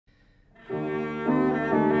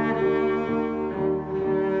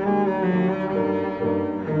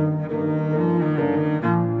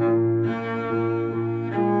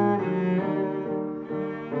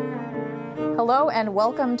and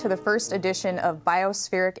welcome to the first edition of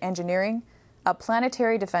Biospheric Engineering, a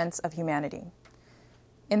planetary defense of humanity.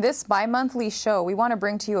 In this bi-monthly show, we want to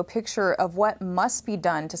bring to you a picture of what must be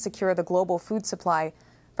done to secure the global food supply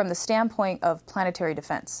from the standpoint of planetary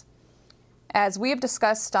defense. As we have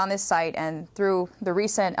discussed on this site and through the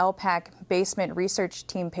recent LPAC basement research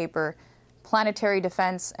team paper, Planetary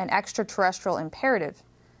Defense and Extraterrestrial Imperative,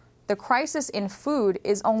 the crisis in food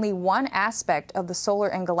is only one aspect of the solar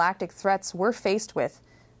and galactic threats we're faced with,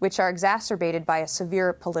 which are exacerbated by a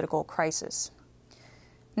severe political crisis.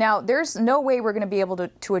 Now, there's no way we're going to be able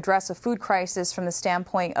to address a food crisis from the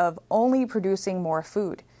standpoint of only producing more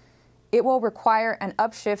food. It will require an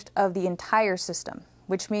upshift of the entire system,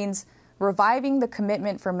 which means reviving the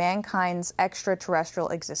commitment for mankind's extraterrestrial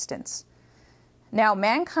existence. Now,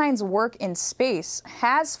 mankind's work in space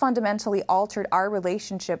has fundamentally altered our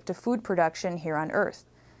relationship to food production here on Earth.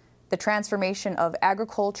 The transformation of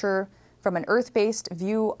agriculture from an Earth-based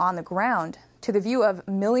view on the ground to the view of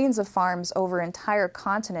millions of farms over entire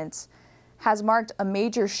continents has marked a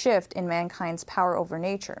major shift in mankind's power over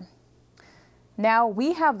nature. Now,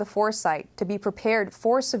 we have the foresight to be prepared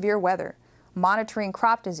for severe weather, monitoring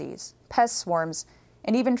crop disease, pest swarms,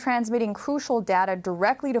 and even transmitting crucial data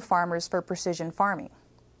directly to farmers for precision farming.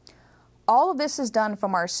 All of this is done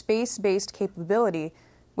from our space-based capability,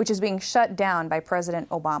 which is being shut down by President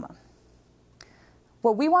Obama.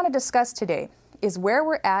 What we want to discuss today is where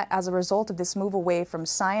we're at as a result of this move away from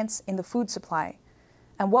science in the food supply,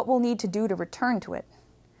 and what we'll need to do to return to it.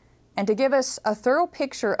 And to give us a thorough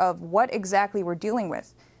picture of what exactly we're dealing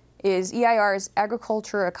with is EIR's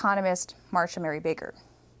agriculture economist, Marcia Mary Baker.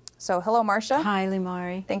 So hello, Marcia. Hi,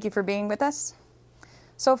 Limari. Thank you for being with us.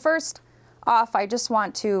 So first off, I just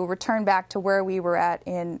want to return back to where we were at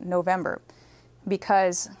in November,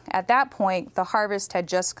 because at that point, the harvest had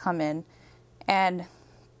just come in, and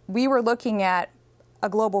we were looking at a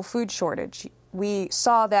global food shortage. We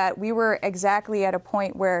saw that we were exactly at a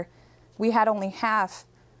point where we had only half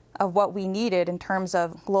of what we needed in terms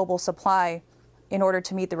of global supply in order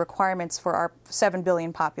to meet the requirements for our 7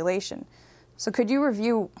 billion population. So could you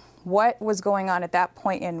review what was going on at that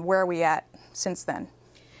point and where are we at since then?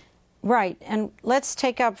 Right, and let's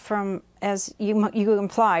take up from, as you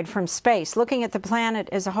implied, from space, looking at the planet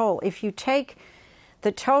as a whole. If you take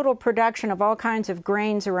the total production of all kinds of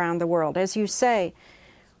grains around the world, as you say,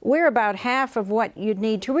 we're about half of what you'd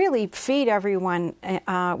need to really feed everyone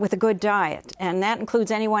with a good diet. And that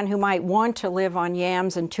includes anyone who might want to live on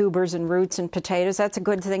yams and tubers and roots and potatoes. That's a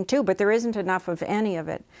good thing too, but there isn't enough of any of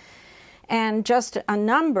it. And just a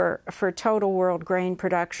number for total world grain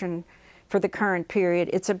production for the current period,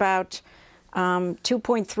 it's about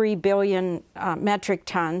 2.3 billion metric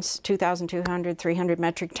tons, 2,200, 300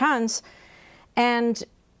 metric tons. And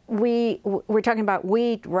we're talking about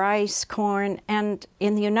wheat, rice, corn, and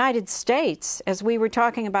in the United States, as we were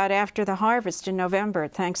talking about after the harvest in November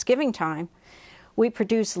at Thanksgiving time, we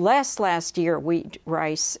produced less last year wheat,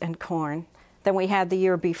 rice, and corn than we had the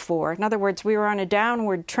year before. In other words, we were on a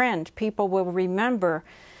downward trend. People will remember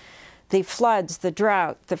the floods, the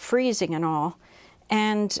drought, the freezing and all.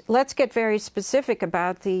 And let's get very specific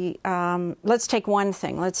about the, let's take one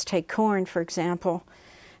thing. Let's take corn, for example,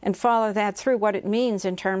 and follow that through, what it means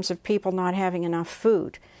in terms of people not having enough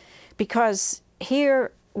food. Because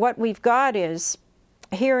here, what we've got is,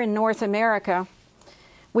 here in North America,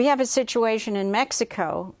 we have a situation in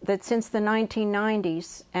Mexico that since the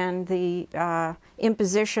 1990s and the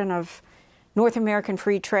imposition of North American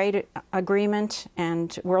Free Trade Agreement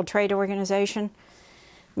and World Trade Organization,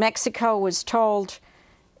 Mexico was told,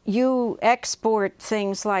 you export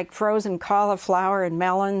things like frozen cauliflower and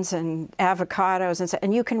melons and avocados,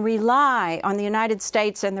 and you can rely on the United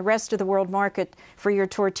States and the rest of the world market for your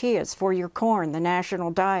tortillas, for your corn, the national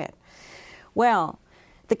diet. Well,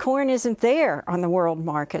 the corn isn't there on the world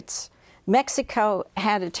markets. Mexico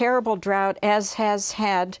had a terrible drought, as has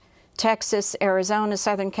had Texas, Arizona,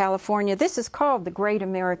 Southern California. This is called the Great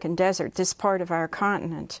American Desert, this part of our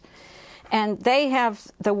continent. And they have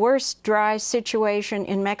the worst dry situation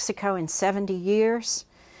in Mexico in 70 years.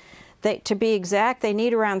 To be exact, they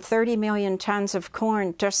need around 30 million tons of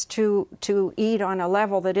corn just to eat on a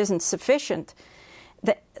level that isn't sufficient.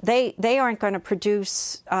 They aren't going to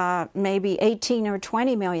produce maybe 18 or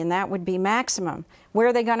 20 million. That would be maximum. Where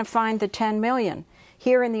are they going to find the 10 million?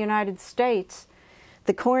 Here in the United States,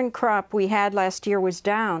 the corn crop we had last year was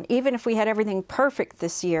down. Even if we had everything perfect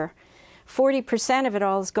this year, 40% of it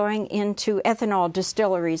all is going into ethanol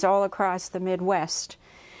distilleries all across the Midwest,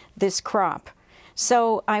 this crop.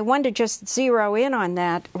 So I want to just zero in on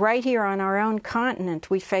that. Right here on our own continent,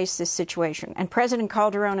 we face this situation. And President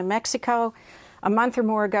Calderon in Mexico a month or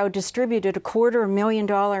more ago, distributed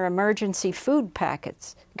 $250,000 emergency food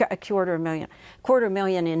packets,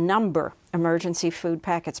 $250,000 in number emergency food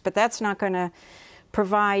packets. But that's not going to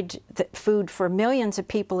provide the food for millions of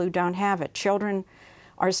people who don't have it. Children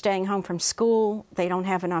are staying home from school. They don't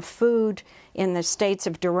have enough food in the states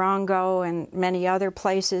of Durango and many other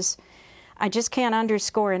places. I just can't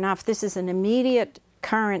underscore enough, this is an immediate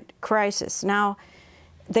current crisis. Now,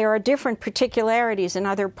 there are different particularities in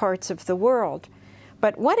other parts of the world,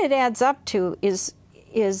 but what it adds up to is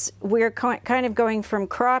we're kind of going from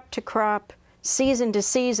crop to crop, season to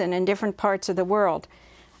season in different parts of the world.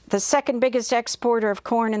 The second biggest exporter of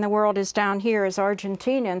corn in the world is down here, is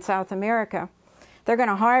Argentina in South America. They're going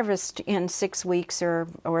to harvest in 6 weeks or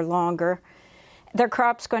longer. Their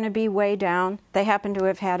crop's going to be way down. They happen to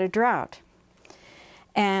have had a drought.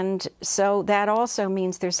 And so that also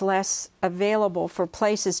means there's less available for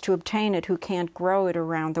places to obtain it who can't grow it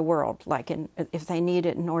around the world, like if they need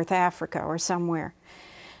it in North Africa or somewhere.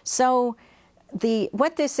 So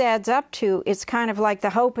what this adds up to is kind of like the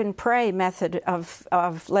hope and pray method of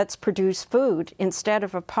let's produce food instead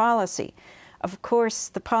of a policy. Of course,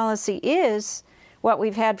 the policy is what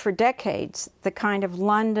we've had for decades, the kind of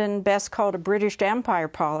London, best called a British Empire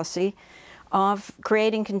policy of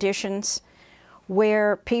creating conditions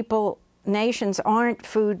where nations aren't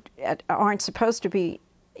supposed to be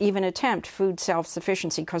even attempt food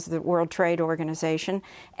self-sufficiency because of the World Trade Organization,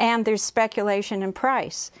 and there's speculation in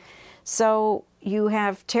price. So you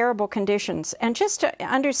have terrible conditions. And just to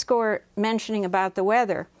underscore mentioning about the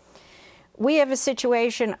weather, we have a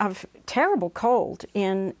situation of terrible cold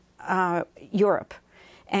in Europe,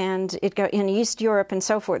 and in East Europe and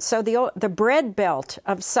so forth. So the bread belt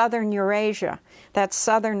of southern Eurasia, that's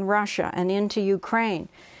southern Russia and into Ukraine,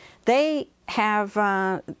 they have,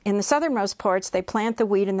 in the southernmost parts, they plant the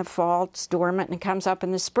wheat in the fall, it's dormant, and it comes up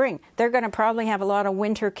in the spring. They're going to probably have a lot of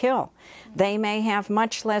winter kill. They may have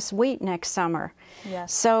much less wheat next summer.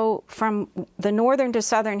 Yes. So from the northern to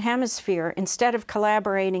southern hemisphere, instead of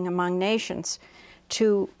collaborating among nations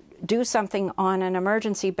to do something on an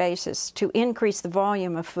emergency basis to increase the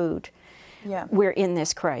volume of food, we're in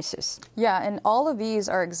this crisis. Yeah, and all of these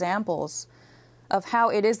are examples of how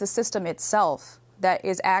it is the system itself that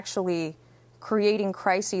is actually creating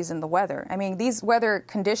crises in the weather. I mean, these weather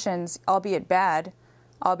conditions, albeit bad,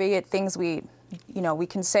 albeit things we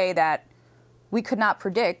can say that we could not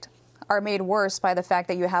predict, are made worse by the fact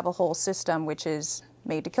that you have a whole system which is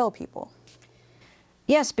made to kill people.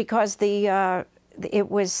 Yes, because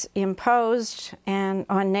it was imposed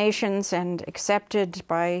on nations and accepted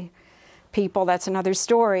by people, that's another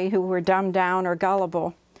story, who were dumbed down or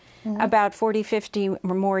gullible, about 40, 50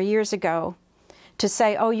 or more years ago, to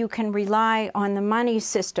say, oh, you can rely on the money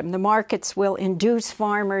system. The markets will induce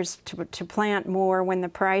farmers to plant more when the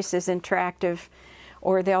price is attractive,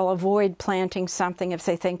 or they'll avoid planting something if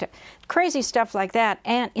they think crazy stuff like that.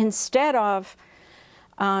 And instead of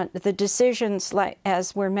the decisions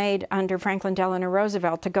as were made under Franklin Delano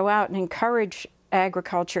Roosevelt to go out and encourage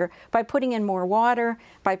agriculture by putting in more water,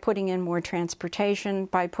 by putting in more transportation,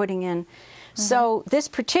 by putting in... So this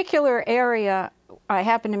particular area I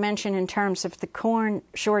happen to mention in terms of the corn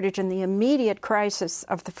shortage and the immediate crisis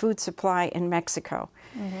of the food supply in Mexico.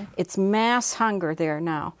 It's mass hunger there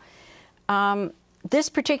now. This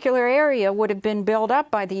particular area would have been built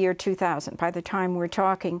up by the year 2000, by the time we're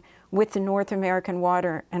talking, with the North American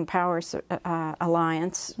Water and Power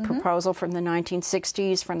Alliance proposal from the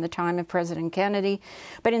 1960s, from the time of President Kennedy.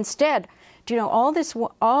 But instead, do you know,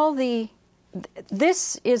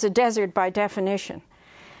 this is a desert by definition.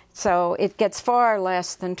 So it gets far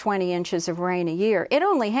less than 20 inches of rain a year. It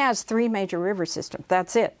only has 3 major river systems.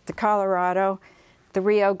 That's it. The Colorado, the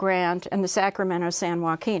Rio Grande, and the Sacramento-San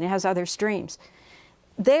Joaquin. It has other streams.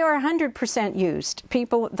 They are 100% used.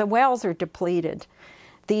 The wells are depleted.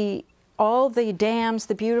 All the dams,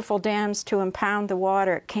 the beautiful dams to impound the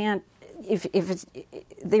water, can't,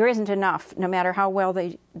 there isn't enough, no matter how well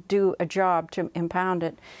they do a job to impound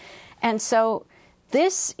it. And so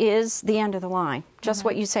this is the end of the line, just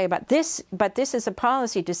what you say about this, but this is a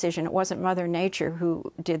policy decision. It wasn't Mother Nature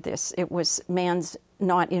who did this. It was man's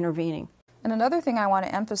not intervening. And another thing I want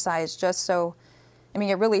to emphasize, just so,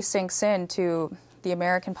 it really sinks into the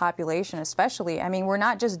American population especially. We're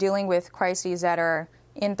not just dealing with crises that are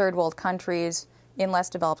in third world countries, in less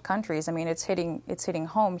developed countries. It's hitting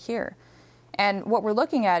home here. And what we're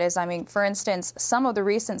looking at is, for instance, some of the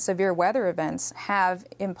recent severe weather events have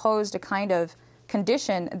imposed a kind of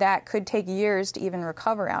condition that could take years to even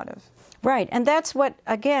recover out of. Right, and that's what,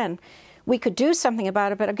 again, we could do something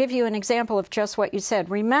about it, but I'll give you an example of just what you said.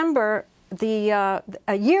 Remember, a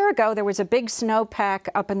year ago there was a big snowpack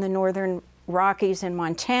up in the northern Rockies in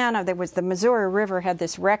Montana. There was the Missouri River had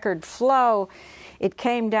this record flow. It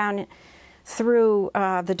came down through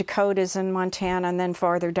the Dakotas and Montana and then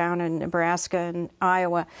farther down in Nebraska and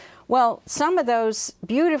Iowa. Well, some of those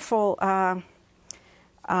beautiful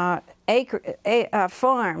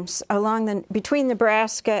farms between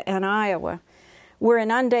Nebraska and Iowa were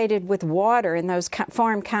inundated with water in those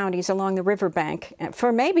farm counties along the riverbank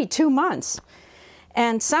for maybe 2 months.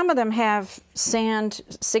 And some of them have sand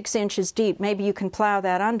 6 inches deep. Maybe you can plow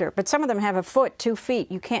that under. But some of them have a foot, 2 feet.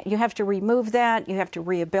 You have to remove that. You have to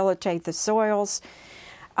rehabilitate the soils.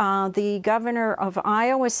 The governor of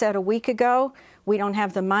Iowa said a week ago, we don't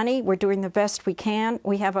have the money. We're doing the best we can.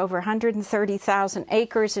 We have over 130,000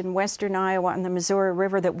 acres in western Iowa on the Missouri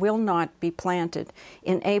River that will not be planted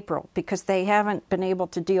in April because they haven't been able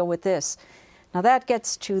to deal with this. Now that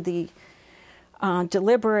gets to the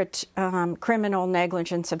deliberate criminal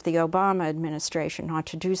negligence of the Obama administration not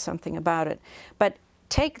to do something about it. But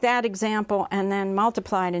take that example and then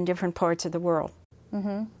multiply it in different parts of the world.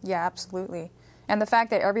 Mm-hmm. Yeah, absolutely. And the fact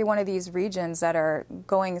that every one of these regions that are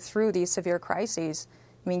going through these severe crises,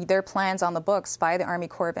 I mean, there are plans on the books by the Army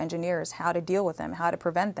Corps of Engineers how to deal with them, how to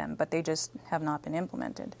prevent them, but they just have not been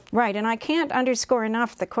implemented. Right, and I can't underscore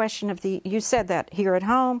enough the question of you said that here at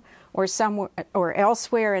home or somewhere or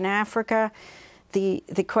elsewhere in Africa, the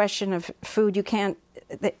question of food. You can't.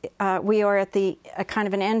 We are at the kind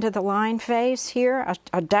of an end of the line phase here,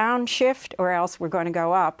 a downshift, or else we're going to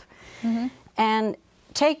go up. Mm-hmm. And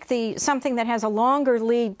take something that has a longer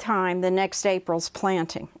lead time than next April's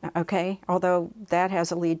planting, okay? Although that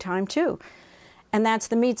has a lead time too. And that's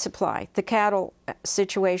the meat supply. The cattle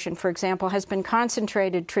situation, for example, has been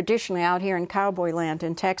concentrated traditionally out here in cowboy land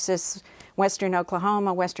in Texas, western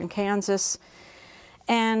Oklahoma, western Kansas.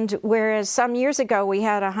 And whereas some years ago we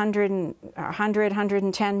had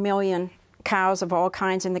 110 million cows of all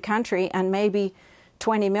kinds in the country, and maybe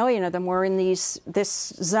 20 million of them were in this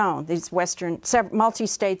zone, these western,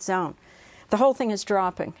 multi-state zone. The whole thing is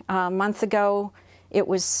dropping. A month ago, it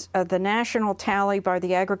was the national tally by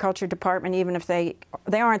the Agriculture Department, even if they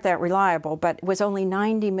aren't that reliable, but it was only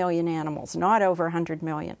 90 million animals, not over 100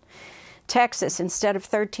 million. Texas, instead of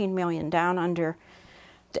 13 million, down under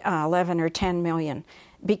 11 or 10 million.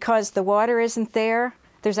 Because the water isn't there,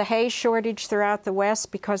 there's a hay shortage throughout the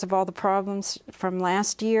West because of all the problems from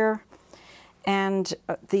last year. And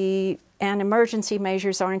emergency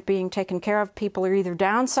measures aren't being taken care of. People are either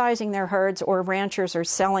downsizing their herds or ranchers are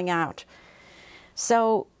selling out.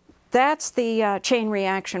 So that's the chain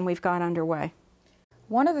reaction we've got underway.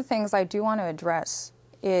 One of the things I do want to address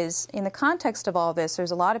is, in the context of all this,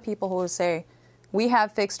 there's a lot of people who will say, we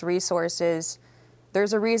have fixed resources.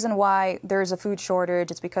 There's a reason why there's a food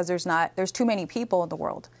shortage. It's because there's too many people in the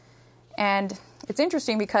world. And it's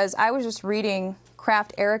interesting because I was just reading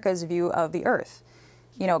Kraft Erica's view of the Earth.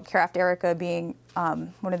 You know, Kraft Erica being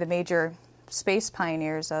one of the major space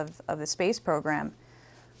pioneers of the space program,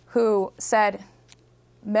 who said,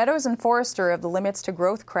 Meadows and Forrester of the Limits to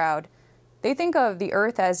Growth crowd, they think of the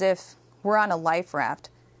Earth as if we're on a life raft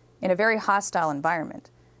in a very hostile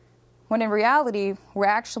environment, when in reality, we're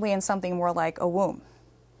actually in something more like a womb.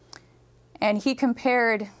 And he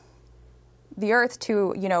compared the Earth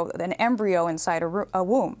to, an embryo inside a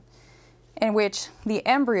womb, in which the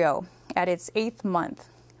embryo, at its 8th month,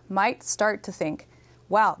 might start to think,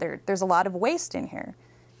 wow, there's a lot of waste in here.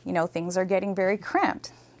 Things are getting very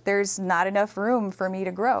cramped. There's not enough room for me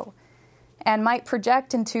to grow. And might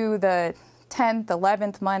project into the 10th,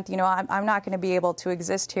 11th month, I'm not going to be able to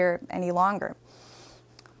exist here any longer.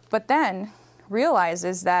 But then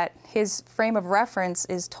realizes that his frame of reference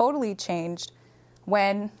is totally changed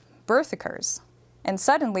when birth occurs. And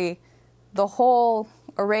suddenly, the whole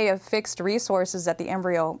array of fixed resources that the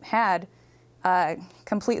embryo had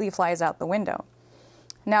completely flies out the window.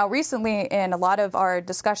 Now, recently, in a lot of our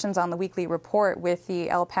discussions on the weekly report with the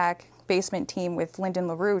LPAC basement team with Lyndon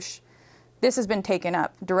LaRouche, this has been taken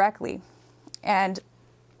up directly. And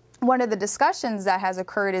one of the discussions that has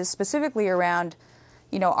occurred is specifically around,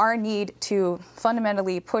 our need to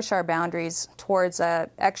fundamentally push our boundaries towards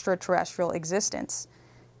extraterrestrial existence,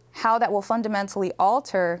 how that will fundamentally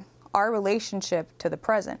alter our relationship to the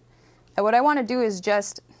present. And what I want to do is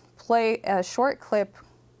just play a short clip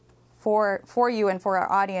for you and for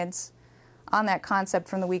our audience on that concept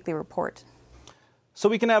from the weekly report. So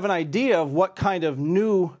we can have an idea of what kind of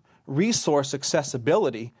new resource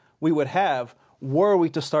accessibility we would have were we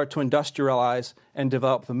to start to industrialize and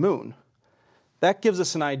develop the moon. That gives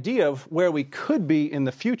us an idea of where we could be in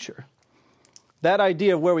the future. That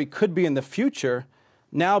idea of where we could be in the future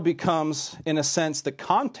now becomes, in a sense, the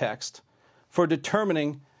context for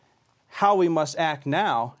determining how we must act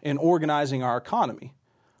now in organizing our economy.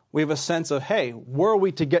 We have a sense of, hey, were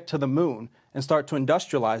we to get to the moon and start to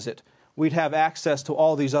industrialize it, we'd have access to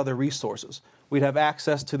all these other resources. We'd have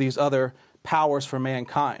access to these other powers for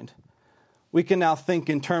mankind. We can now think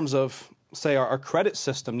in terms of, say, our credit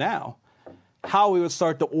system now, how we would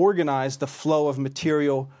start to organize the flow of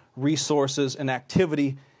material, resources, and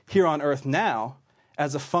activity here on Earth now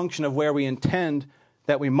as a function of where we intend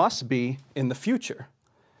that we must be in the future.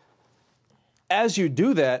 As you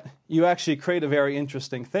do that, you actually create a very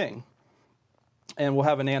interesting thing. And we'll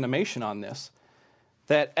have an animation on this.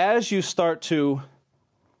 That as you start to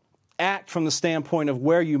act from the standpoint of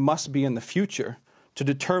where you must be in the future to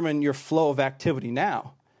determine your flow of activity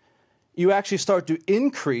now, you actually start to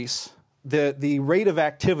increase the rate of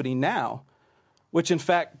activity now, which in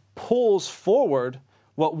fact pulls forward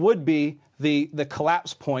what would be the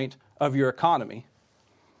collapse point of your economy.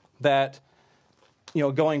 That,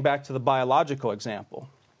 going back to the biological example,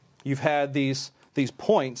 you've had these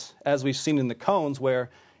points, as we've seen in the cones, where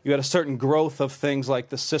you had a certain growth of things like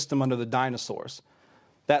the system under the dinosaurs.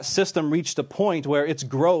 That system reached a point where its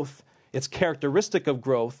growth, its characteristic of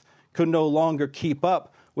growth, could no longer keep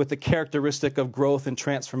up with the characteristic of growth and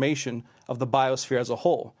transformation of the biosphere as a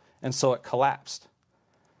whole, and so it collapsed.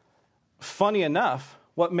 Funny enough,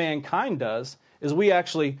 what mankind does is we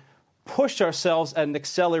actually push ourselves at an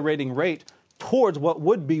accelerating rate towards what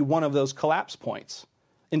would be one of those collapse points,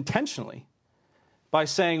 intentionally, by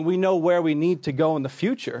saying we know where we need to go in the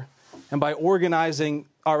future, and by organizing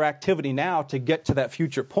our activity now to get to that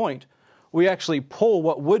future point, we actually pull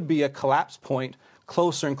what would be a collapse point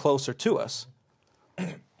closer and closer to us.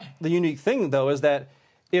 The unique thing, though, is that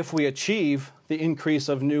if we achieve the increase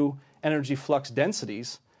of new energy flux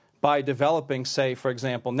densities by developing, say, for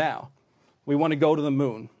example, now, we want to go to the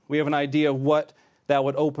moon. We have an idea of what that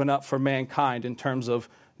would open up for mankind in terms of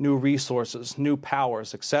new resources, new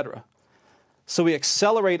powers, etc. So we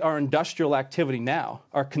accelerate our industrial activity now,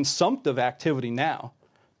 our consumptive activity now,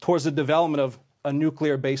 towards the development of a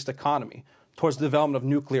nuclear-based economy, towards the development of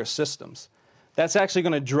nuclear systems. That's actually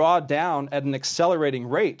going to draw down at an accelerating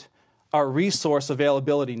rate our resource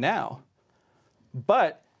availability now.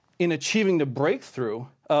 But in achieving the breakthrough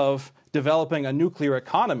of developing a nuclear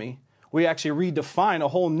economy, we actually redefine a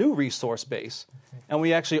whole new resource base, and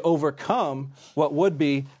we actually overcome what would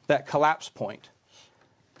be that collapse point.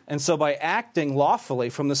 And so by acting lawfully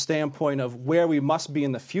from the standpoint of where we must be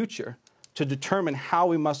in the future to determine how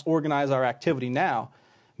we must organize our activity now,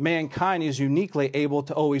 mankind is uniquely able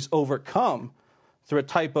to always overcome, through a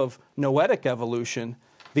type of noetic evolution,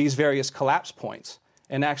 these various collapse points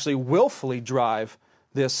and actually willfully drive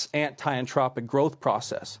this anti-entropic growth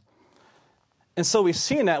process. And so we've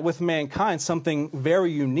seen that with mankind, something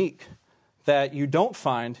very unique that you don't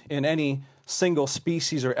find in any single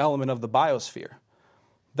species or element of the biosphere.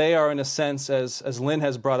 They are, in a sense, as Lynn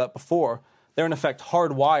has brought up before, they're in effect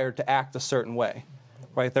hardwired to act a certain way.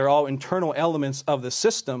 Right? They're all internal elements of the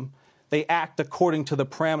system. They act according to the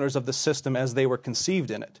parameters of the system as they were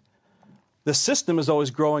conceived in it. The system is always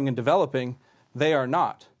growing and developing. They are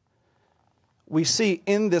not. We see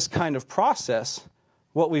in this kind of process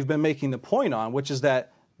what we've been making the point on, which is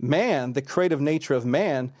that man, the creative nature of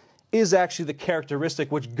man, is actually the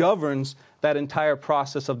characteristic which governs that entire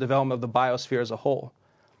process of development of the biosphere as a whole.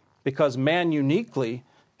 Because man uniquely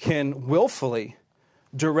can willfully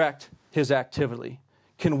direct his activity,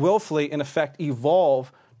 can willfully, in effect,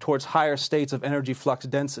 evolve towards higher states of energy flux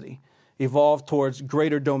density, evolve towards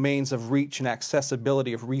greater domains of reach and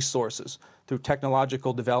accessibility of resources through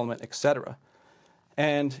technological development, etc.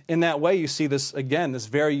 And in that way, you see this, again, this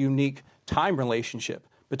very unique time relationship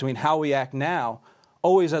between how we act now,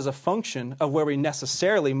 always as a function of where we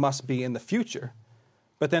necessarily must be in the future.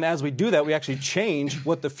 But then as we do that, we actually change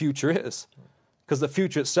what the future is, because the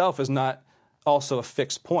future itself is not also a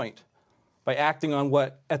fixed point. By acting on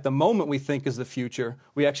what at the moment we think is the future,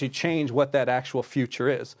 we actually change what that actual future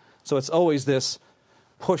is. So it's always this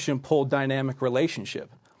push and pull dynamic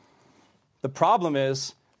relationship. The problem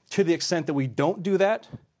is, to the extent that we don't do that,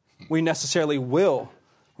 we necessarily will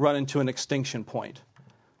run into an extinction point,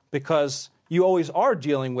 because you always are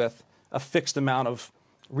dealing with a fixed amount of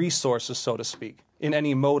resources, so to speak, in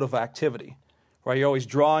any mode of activity. Right? You're always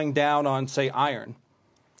drawing down on, say, iron.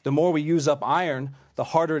 The more we use up iron, the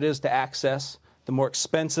harder it is to access, the more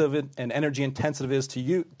expensive and energy intensive it is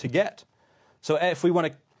to get. So as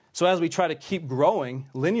we try to keep growing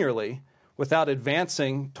linearly without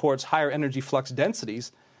advancing towards higher energy flux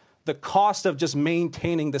densities, the cost of just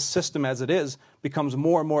maintaining the system as it is becomes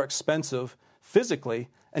more and more expensive physically,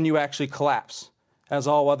 and you actually collapse, as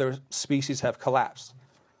all other species have collapsed.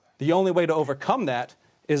 The only way to overcome that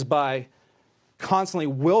is by constantly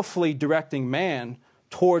willfully directing man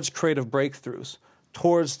towards creative breakthroughs,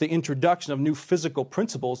 towards the introduction of new physical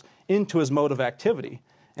principles into his mode of activity,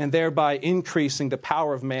 and thereby increasing the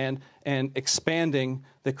power of man and expanding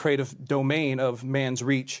the creative domain of man's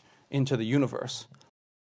reach into the universe.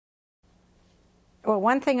 Well,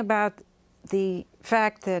 one thing about the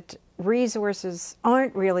fact that resources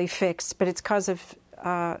aren't really fixed, but it's because of,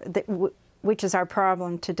 which is our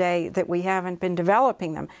problem today, that we haven't been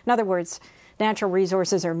developing them. In other words, natural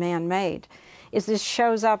resources are man-made, is this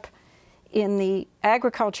shows up in the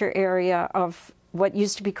agriculture area of what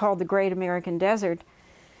used to be called the Great American Desert,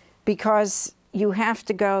 because you have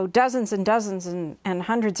to go dozens and dozens and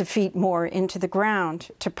hundreds of feet more into the ground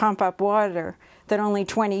to pump up water that only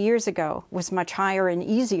 20 years ago was much higher and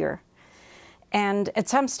easier. And at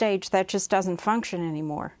some stage, that just doesn't function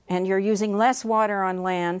anymore. And you're using less water on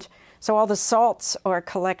land, so all the salts are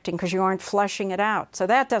collecting because you aren't flushing it out. So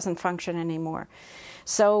that doesn't function anymore.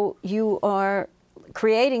 So you are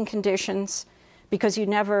creating conditions, because you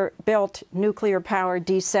never built nuclear-powered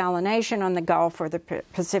desalination on the Gulf or the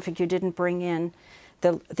Pacific. You didn't bring in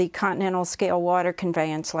the continental scale water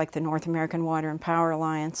conveyance like the North American Water and Power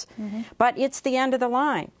Alliance. Mm-hmm. But it's the end of the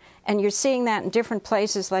line. And you're seeing that in different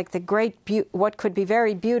places like the what could be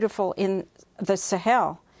very beautiful in the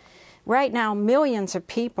Sahel. Right now, millions of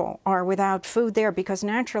people are without food there because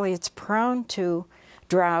naturally it's prone to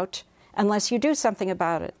drought unless you do something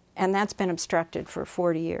about it. And that's been obstructed for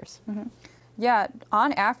 40 years. Mm-hmm. Yeah,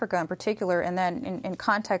 on Africa in particular, and then in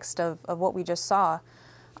context of what we just saw,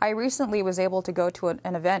 I recently was able to go to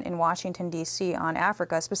an event in Washington, D.C. on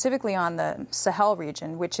Africa, specifically on the Sahel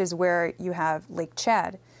region, which is where you have Lake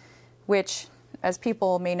Chad, which, as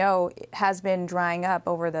people may know, has been drying up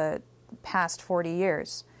over the past 40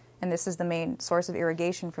 years. And this is the main source of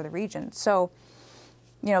irrigation for the region. So,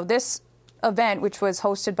 you know, this event, which was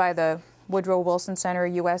hosted by the Woodrow Wilson Center,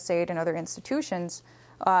 USAID, and other institutions,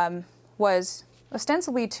 was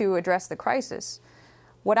ostensibly to address the crisis.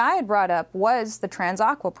 What I had brought up was the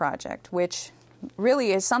Transaqua project, which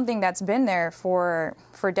really is something that's been there for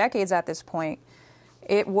decades at this point.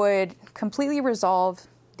 It would completely resolve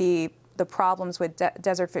the problems with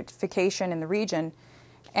desertification in the region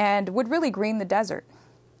and would really green the desert.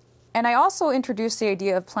 And I also introduced the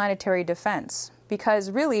idea of planetary defense,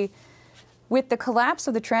 because really, with the collapse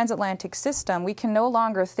of the transatlantic system, we can no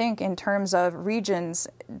longer think in terms of regions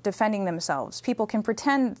defending themselves. People can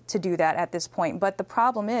pretend to do that at this point, but the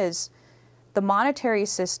problem is the monetary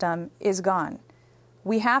system is gone.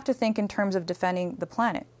 We have to think in terms of defending the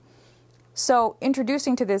planet. So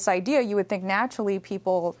introducing to this idea, you would think naturally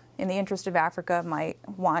people in the interest of Africa might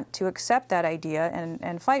want to accept that idea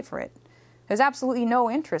and fight for it. There's absolutely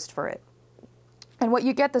no interest for it. And what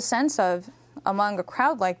you get the sense of among a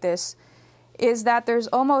crowd like this is that there's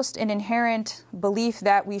almost an inherent belief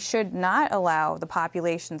that we should not allow the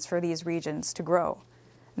populations for these regions to grow,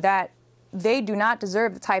 that they do not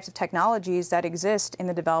deserve the types of technologies that exist in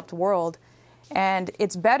the developed world, and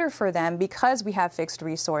it's better for them because we have fixed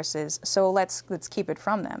resources, so let's keep it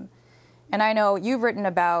from them. And I know you've written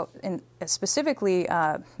about, specifically,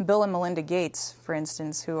 Bill and Melinda Gates, for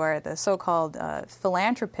instance, who are the so-called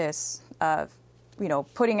philanthropists,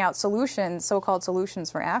 putting out solutions, so-called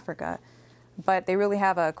solutions for Africa. But they really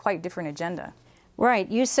have a quite different agenda. Right,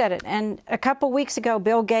 you said it. And a couple weeks ago,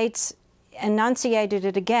 Bill Gates enunciated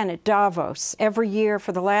it again at Davos. Every year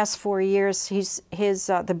for the last 4 years,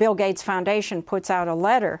 the Bill Gates Foundation puts out a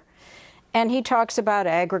letter, and he talks about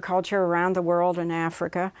agriculture around the world and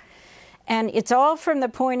Africa. And it's all from the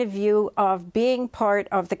point of view of being part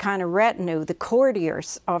of the kind of retinue, the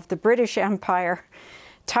courtiers of the British Empire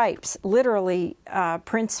types, literally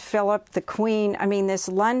Prince Philip, the Queen. I mean, this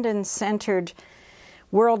London-centered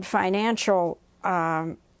world financial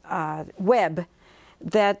web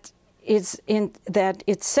that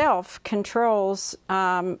itself controls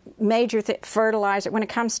major fertilizer when it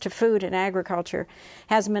comes to food and agriculture,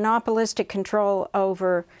 has monopolistic control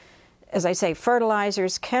over, as I say,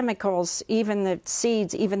 fertilizers, chemicals, even the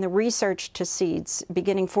seeds, even the research to seeds.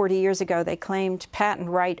 Beginning 40 years ago, they claimed patent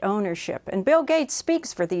right ownership. And Bill Gates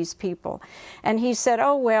speaks for these people. And he said,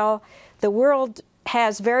 oh, well, the world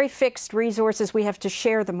has very fixed resources. We have to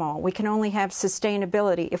share them all. We can only have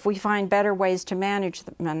sustainability. If we find better ways to manage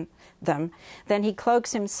them, then he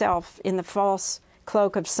cloaks himself in the false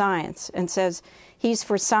cloak of science and says he's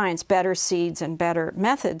for science, better seeds and better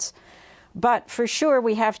methods. But for sure,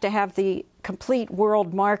 we have to have the complete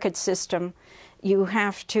world market system. You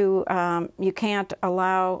have to, you can't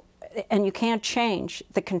allow and you can't change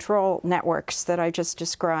the control networks that I just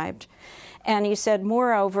described. And he said,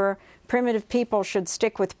 moreover, primitive people should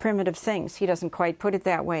stick with primitive things. He doesn't quite put it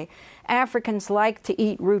that way. Africans like to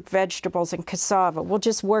eat root vegetables and cassava. We'll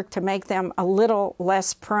just work to make them a little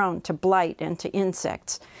less prone to blight and to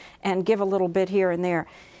insects and give a little bit here and there.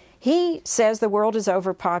 He says the world is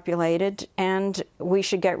overpopulated and we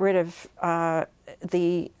should get rid of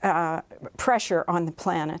the pressure on the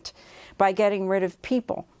planet by getting rid of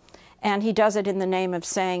people. And he does it in the name of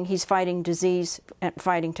saying he's fighting disease and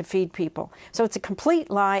fighting to feed people. So it's a complete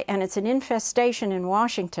lie, and it's an infestation in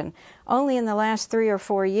Washington. Only in the last 3 or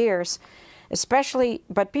 4 years, especially,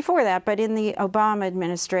 but before that, but in the Obama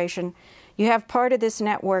administration, you have part of this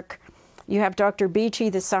network. You have Dr. Beachy,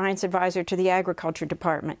 the science advisor to the Agriculture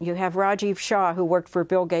Department. You have Rajiv Shah, who worked for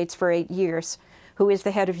Bill Gates for 8 years, who is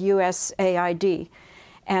the head of USAID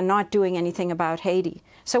and not doing anything about Haiti.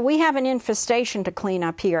 So we have an infestation to clean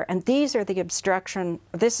up here, and these are the obstruction.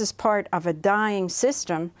 This is part of a dying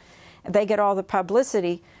system. They get all the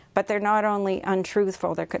publicity, but they're not only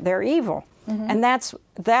untruthful, they're evil. Mm-hmm. And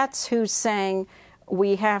that's who's saying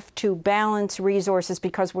we have to balance resources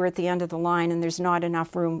because we're at the end of the line and there's not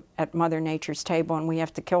enough room at Mother Nature's table and we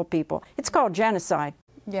have to kill people. It's called genocide.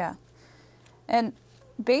 Yeah. And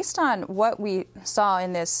based on what we saw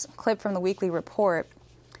in this clip from the weekly report,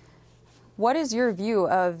 what is your view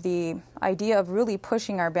of the idea of really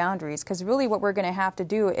pushing our boundaries? Because really what we're going to have to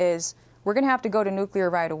do is we're going to have to go to nuclear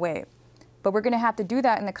right away. But we're going to have to do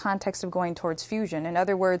that in the context of going towards fusion. In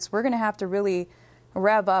other words, we're going to have to really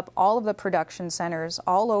rev up all of the production centers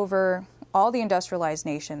all over all the industrialized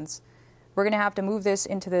nations. We're going to have to move this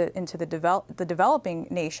into the developing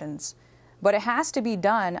nations. But it has to be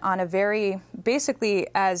done on a very, basically,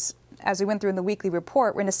 as we went through in the weekly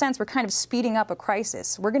report, in a sense, we're kind of speeding up a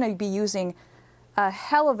crisis. We're going to be using a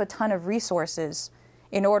hell of a ton of resources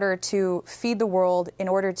in order to feed the world, in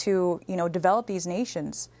order to, develop these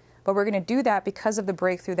nations. But we're going to do that because of the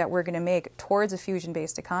breakthrough that we're going to make towards a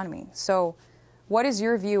fusion-based economy. So what is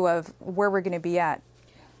your view of where we're going to be at?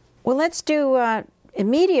 Well, let's do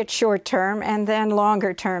immediate short term and then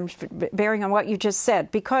longer term, bearing on what you just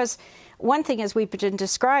said, because one thing, as we've been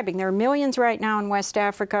describing, there are millions right now in West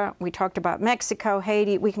Africa. We talked about Mexico,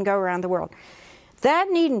 Haiti. We can go around the world. That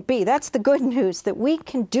needn't be. That's the good news, that we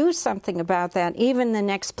can do something about that. Even the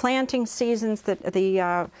next planting seasons,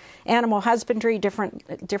 the animal husbandry,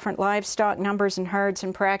 different livestock numbers and herds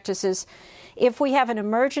and practices. If we have an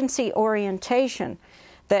emergency orientation,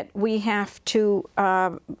 that we have to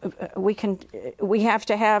have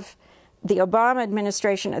the Obama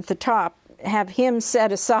administration at the top, have him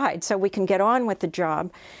set aside so we can get on with the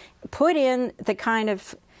job, put in the kind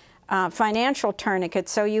of financial tourniquet,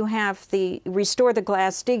 so you have restore the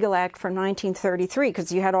Glass-Steagall Act from 1933,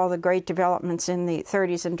 because you had all the great developments in the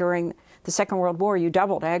 30s, and during the Second World War you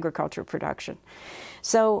doubled agriculture production.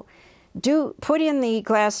 So put in the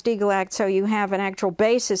Glass-Steagall Act so you have an actual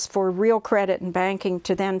basis for real credit and banking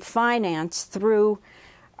to then finance through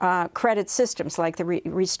credit systems like the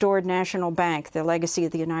restored National Bank, the legacy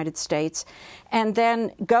of the United States, and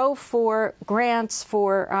then go for grants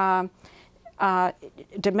for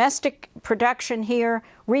domestic production here,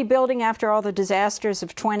 rebuilding after all the disasters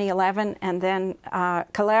of 2011, and then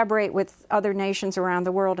collaborate with other nations around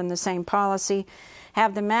the world in the same policy.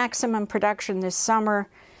 Have the maximum production this summer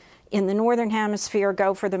in the Northern Hemisphere,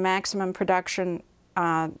 go for the maximum production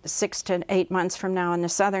 6 to 8 months from now in the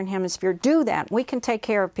Southern Hemisphere. Do that. We can take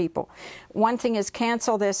care of people. One thing is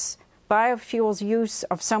cancel this biofuels use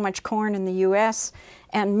of so much corn in the U.S.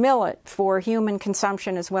 and millet for human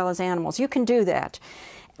consumption as well as animals. You can do that.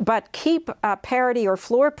 But keep parity or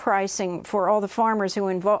floor pricing for all the farmers who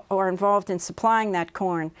are involved in supplying that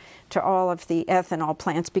corn to all of the ethanol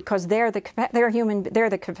plants, because they're the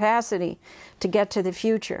capacity to get to the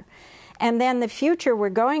future. And then the future we're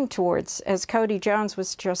going towards, as Cody Jones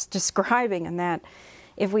was just describing, in that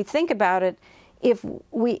if we think about it, if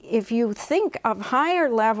you think of higher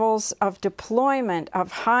levels of deployment,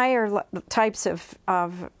 of higher types of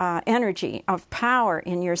energy, of power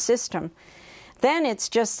in your system, then it's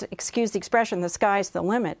just, excuse the expression, the sky's the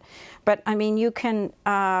limit. But I mean, you can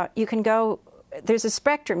go. There's a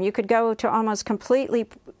spectrum. You could go to almost completely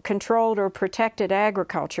controlled or protected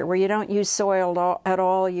agriculture, where you don't use soil at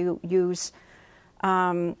all. You use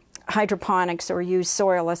hydroponics or use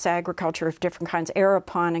soilless agriculture of different kinds.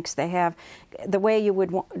 Aeroponics they have, the way you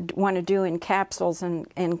would want to do in capsules and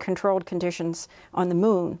in controlled conditions on the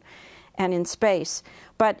moon and in space.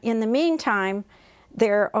 But in the meantime,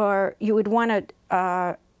 you would want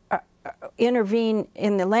to intervene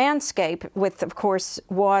in the landscape with, of course,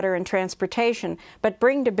 water and transportation, but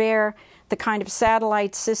bring to bear the kind of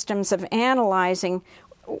satellite systems of analyzing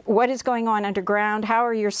what is going on underground, how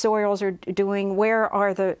are your soils doing, where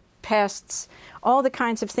are the pests, all the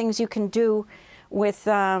kinds of things you can do with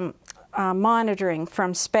monitoring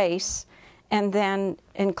from space, and then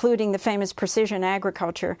including the famous precision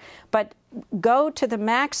agriculture. But go to the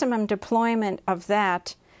maximum deployment of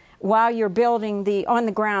that while you're building the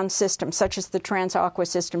on-the-ground system, such as the Trans-Aqua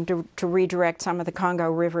system to redirect some of the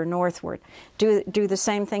Congo River northward. Do the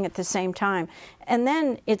same thing at the same time. And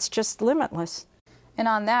then it's just limitless. And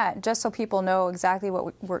on that, just so people know exactly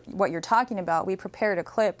what you're talking about, we prepared a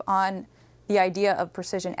clip on the idea of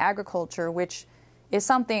precision agriculture, which is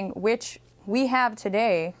something which we have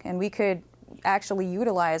today and we could actually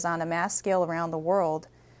utilize on a mass scale around the world,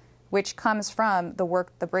 which comes from the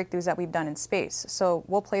breakthroughs that we've done in space. So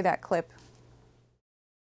we'll play that clip.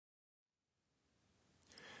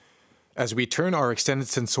 As we turn our extended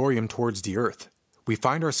sensorium towards the Earth, we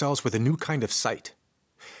find ourselves with a new kind of sight.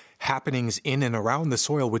 Happenings in and around the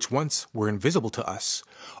soil which once were invisible to us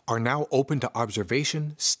are now open to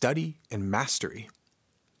observation, study, and mastery.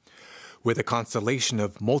 With a constellation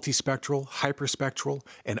of multispectral, hyperspectral,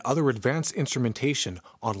 and other advanced instrumentation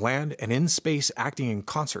on land and in space acting in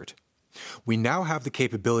concert, we now have the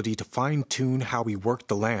capability to fine-tune how we work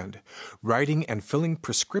the land, writing and filling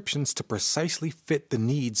prescriptions to precisely fit the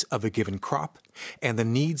needs of a given crop and the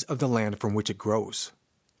needs of the land from which it grows.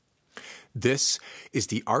 This is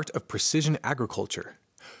the art of precision agriculture,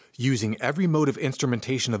 using every mode of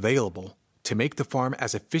instrumentation available to make the farm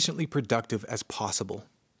as efficiently productive as possible.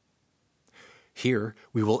 Here,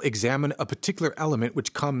 we will examine a particular element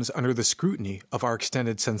which comes under the scrutiny of our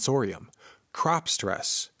extended sensorium, crop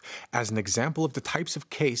stress, as an example of the types of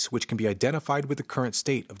case which can be identified with the current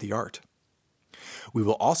state of the art. We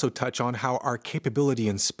will also touch on how our capability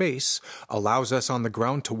in space allows us on the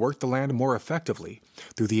ground to work the land more effectively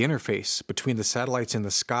through the interface between the satellites in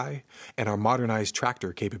the sky and our modernized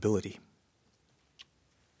tractor capability.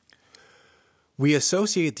 We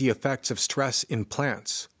associate the effects of stress in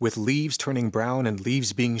plants with leaves turning brown and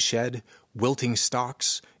leaves being shed, wilting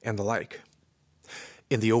stalks, and the like.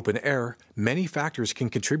 In the open air, many factors can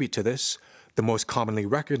contribute to this, the most commonly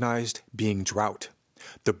recognized being drought,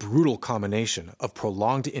 the brutal combination of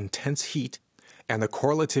prolonged intense heat and the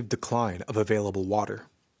correlative decline of available water.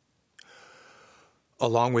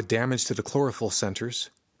 Along with damage to the chlorophyll centers,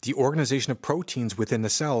 the organization of proteins within the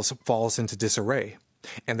cells falls into disarray,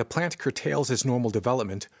 and the plant curtails its normal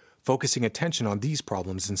development, focusing attention on these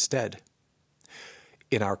problems instead.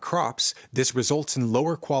 In our crops, this results in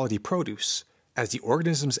lower quality produce, as the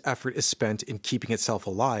organism's effort is spent in keeping itself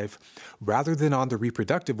alive rather than on the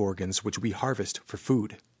reproductive organs which we harvest for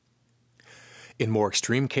food. In more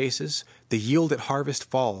extreme cases, the yield at harvest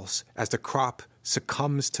falls as the crop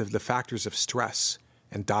succumbs to the factors of stress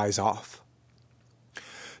and dies off.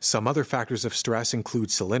 Some other factors of stress include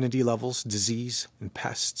salinity levels, disease, and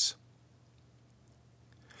pests.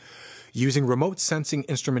 Using remote sensing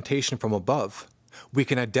instrumentation from above, we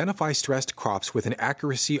can identify stressed crops with an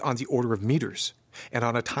accuracy on the order of meters and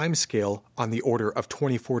on a time scale on the order of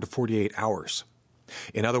 24 to 48 hours.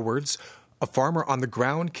 In other words, a farmer on the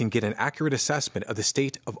ground can get an accurate assessment of the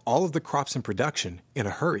state of all of the crops in production in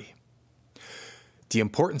a hurry. The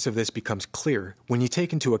importance of this becomes clear when you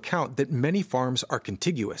take into account that many farms are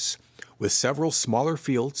contiguous, with several smaller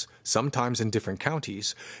fields, sometimes in different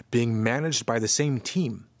counties, being managed by the same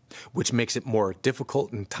team, which makes it more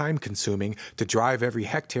difficult and time-consuming to drive every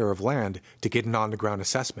hectare of land to get an on-the-ground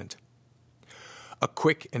assessment. A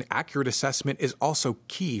quick and accurate assessment is also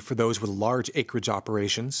key for those with large acreage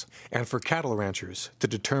operations and for cattle ranchers to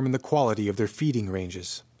determine the quality of their feeding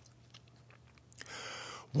ranges.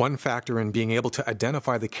 One factor in being able to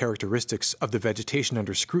identify the characteristics of the vegetation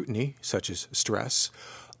under scrutiny, such as stress,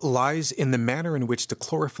 lies in the manner in which the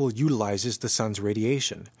chlorophyll utilizes the sun's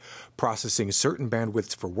radiation, processing certain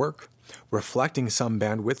bandwidths for work, reflecting some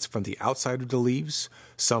bandwidths from the outside of the leaves,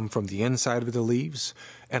 some from the inside of the leaves,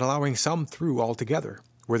 and allowing some through altogether,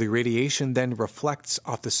 where the radiation then reflects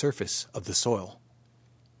off the surface of the soil.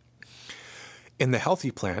 In the healthy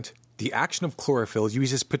plant, the action of chlorophyll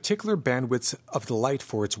uses particular bandwidths of the light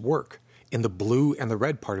for its work, in the blue and the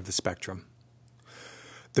red part of the spectrum.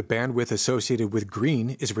 The bandwidth associated with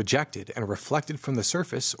green is rejected and reflected from the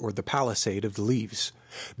surface or the palisade of the leaves.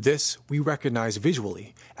 This we recognize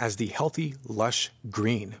visually as the healthy, lush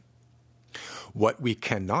green. What we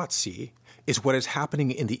cannot see is what is happening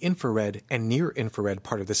in the infrared and near-infrared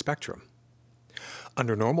part of the spectrum.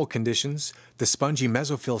 Under normal conditions, the spongy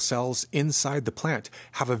mesophyll cells inside the plant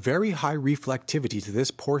have a very high reflectivity to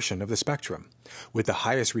this portion of the spectrum, with the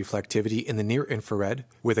highest reflectivity in the near-infrared,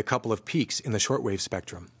 with a couple of peaks in the shortwave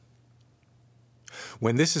spectrum.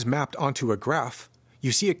 When this is mapped onto a graph,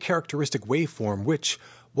 you see a characteristic waveform which,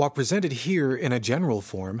 while presented here in a general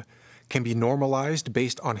form, can be normalized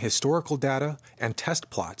based on historical data and test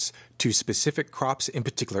plots to specific crops in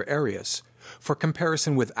particular areas, for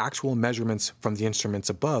comparison with actual measurements from the instruments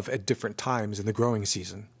above at different times in the growing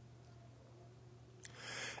season.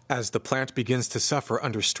 As the plant begins to suffer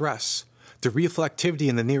under stress, the reflectivity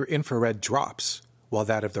in the near-infrared drops, while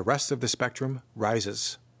that of the rest of the spectrum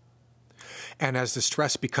rises. And as the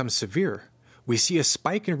stress becomes severe, we see a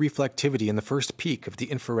spike in reflectivity in the first peak of the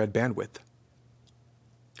infrared bandwidth.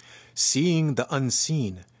 Seeing the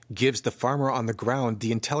unseen gives the farmer on the ground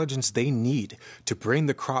the intelligence they need to bring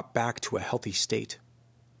the crop back to a healthy state.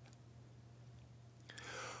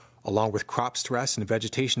 Along with crop stress and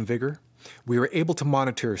vegetation vigor, we are able to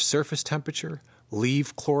monitor surface temperature,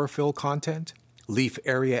 leaf chlorophyll content, leaf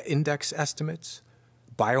area index estimates,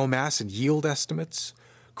 biomass and yield estimates,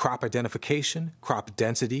 crop identification, crop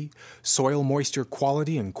density, soil moisture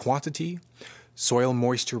quality and quantity, soil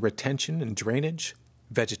moisture retention and drainage,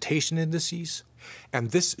 vegetation indices, and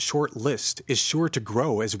this short list is sure to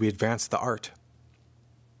grow as we advance the art.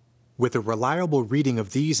 With a reliable reading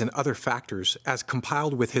of these and other factors as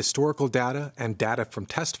compiled with historical data and data from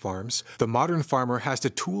test farms, the modern farmer has the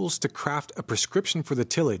tools to craft a prescription for the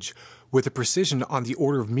tillage with a precision on the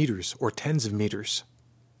order of meters or tens of meters.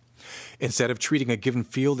 Instead of treating a given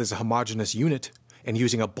field as a homogeneous unit and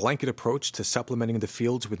using a blanket approach to supplementing the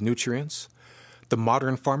fields with nutrients, the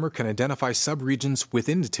modern farmer can identify subregions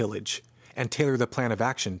within the tillage and tailor the plan of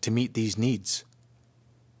action to meet these needs.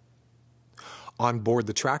 On board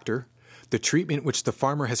the tractor, the treatment which the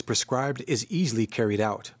farmer has prescribed is easily carried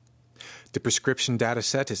out. The prescription data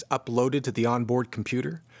set is uploaded to the onboard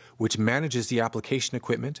computer, which manages the application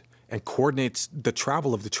equipment and coordinates the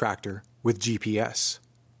travel of the tractor with GPS.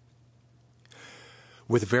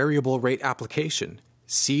 With variable rate application,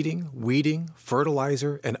 seeding, weeding,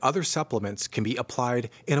 fertilizer, and other supplements can be applied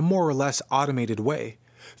in a more or less automated way,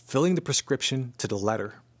 filling the prescription to the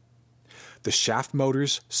letter. The shaft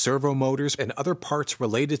motors, servo motors, and other parts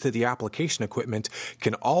related to the application equipment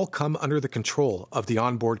can all come under the control of the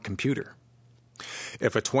onboard computer.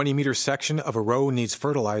 If a 20-meter section of a row needs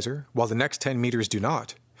fertilizer, while the next 10 meters do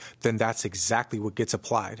not, then that's exactly what gets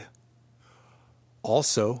applied.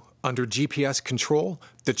 Also, under GPS control,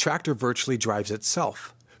 the tractor virtually drives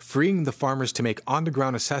itself, freeing the farmers to make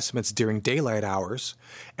on-the-ground assessments during daylight hours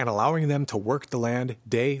and allowing them to work the land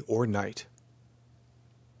day or night.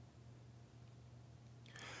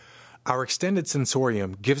 Our extended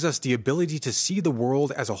sensorium gives us the ability to see the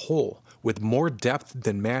world as a whole with more depth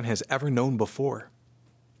than man has ever known before.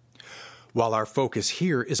 While our focus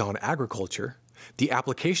here is on agriculture, the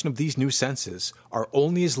application of these new senses are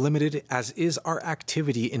only as limited as is our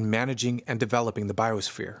activity in managing and developing the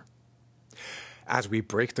biosphere. As we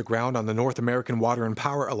break the ground on the North American Water and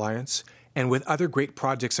Power Alliance and with other great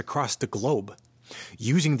projects across the globe,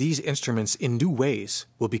 using these instruments in new ways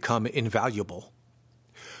will become invaluable.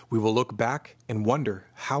 We will look back and wonder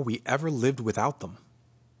how we ever lived without them.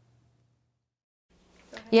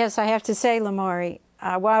 Yes, I have to say, Lamori,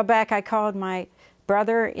 a while back I called my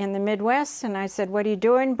brother in the Midwest and I said, "What are you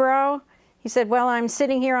doing, bro?" He said, "Well, I'm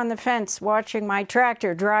sitting here on the fence watching my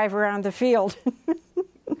tractor drive around the field."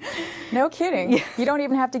 No kidding. Yeah. You don't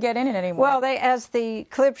even have to get in it anymore. Well, as the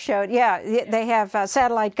clip showed, yeah, they have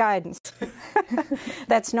satellite guidance.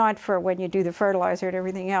 That's not for when you do the fertilizer and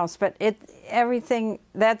everything else, but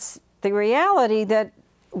that's the reality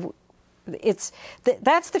that's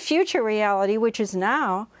the future reality, which is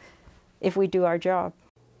now, if we do our job.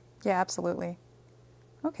 Yeah, absolutely.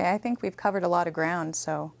 Okay, I think we've covered a lot of ground,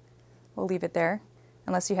 so we'll leave it there,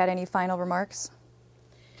 unless you had any final remarks.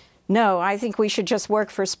 No, I think we should just work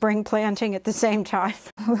for spring planting at the same time.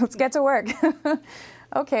 Let's get to work.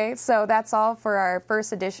 Okay, so that's all for our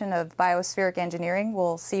first edition of Biospheric Engineering.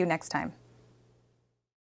 We'll see you next time.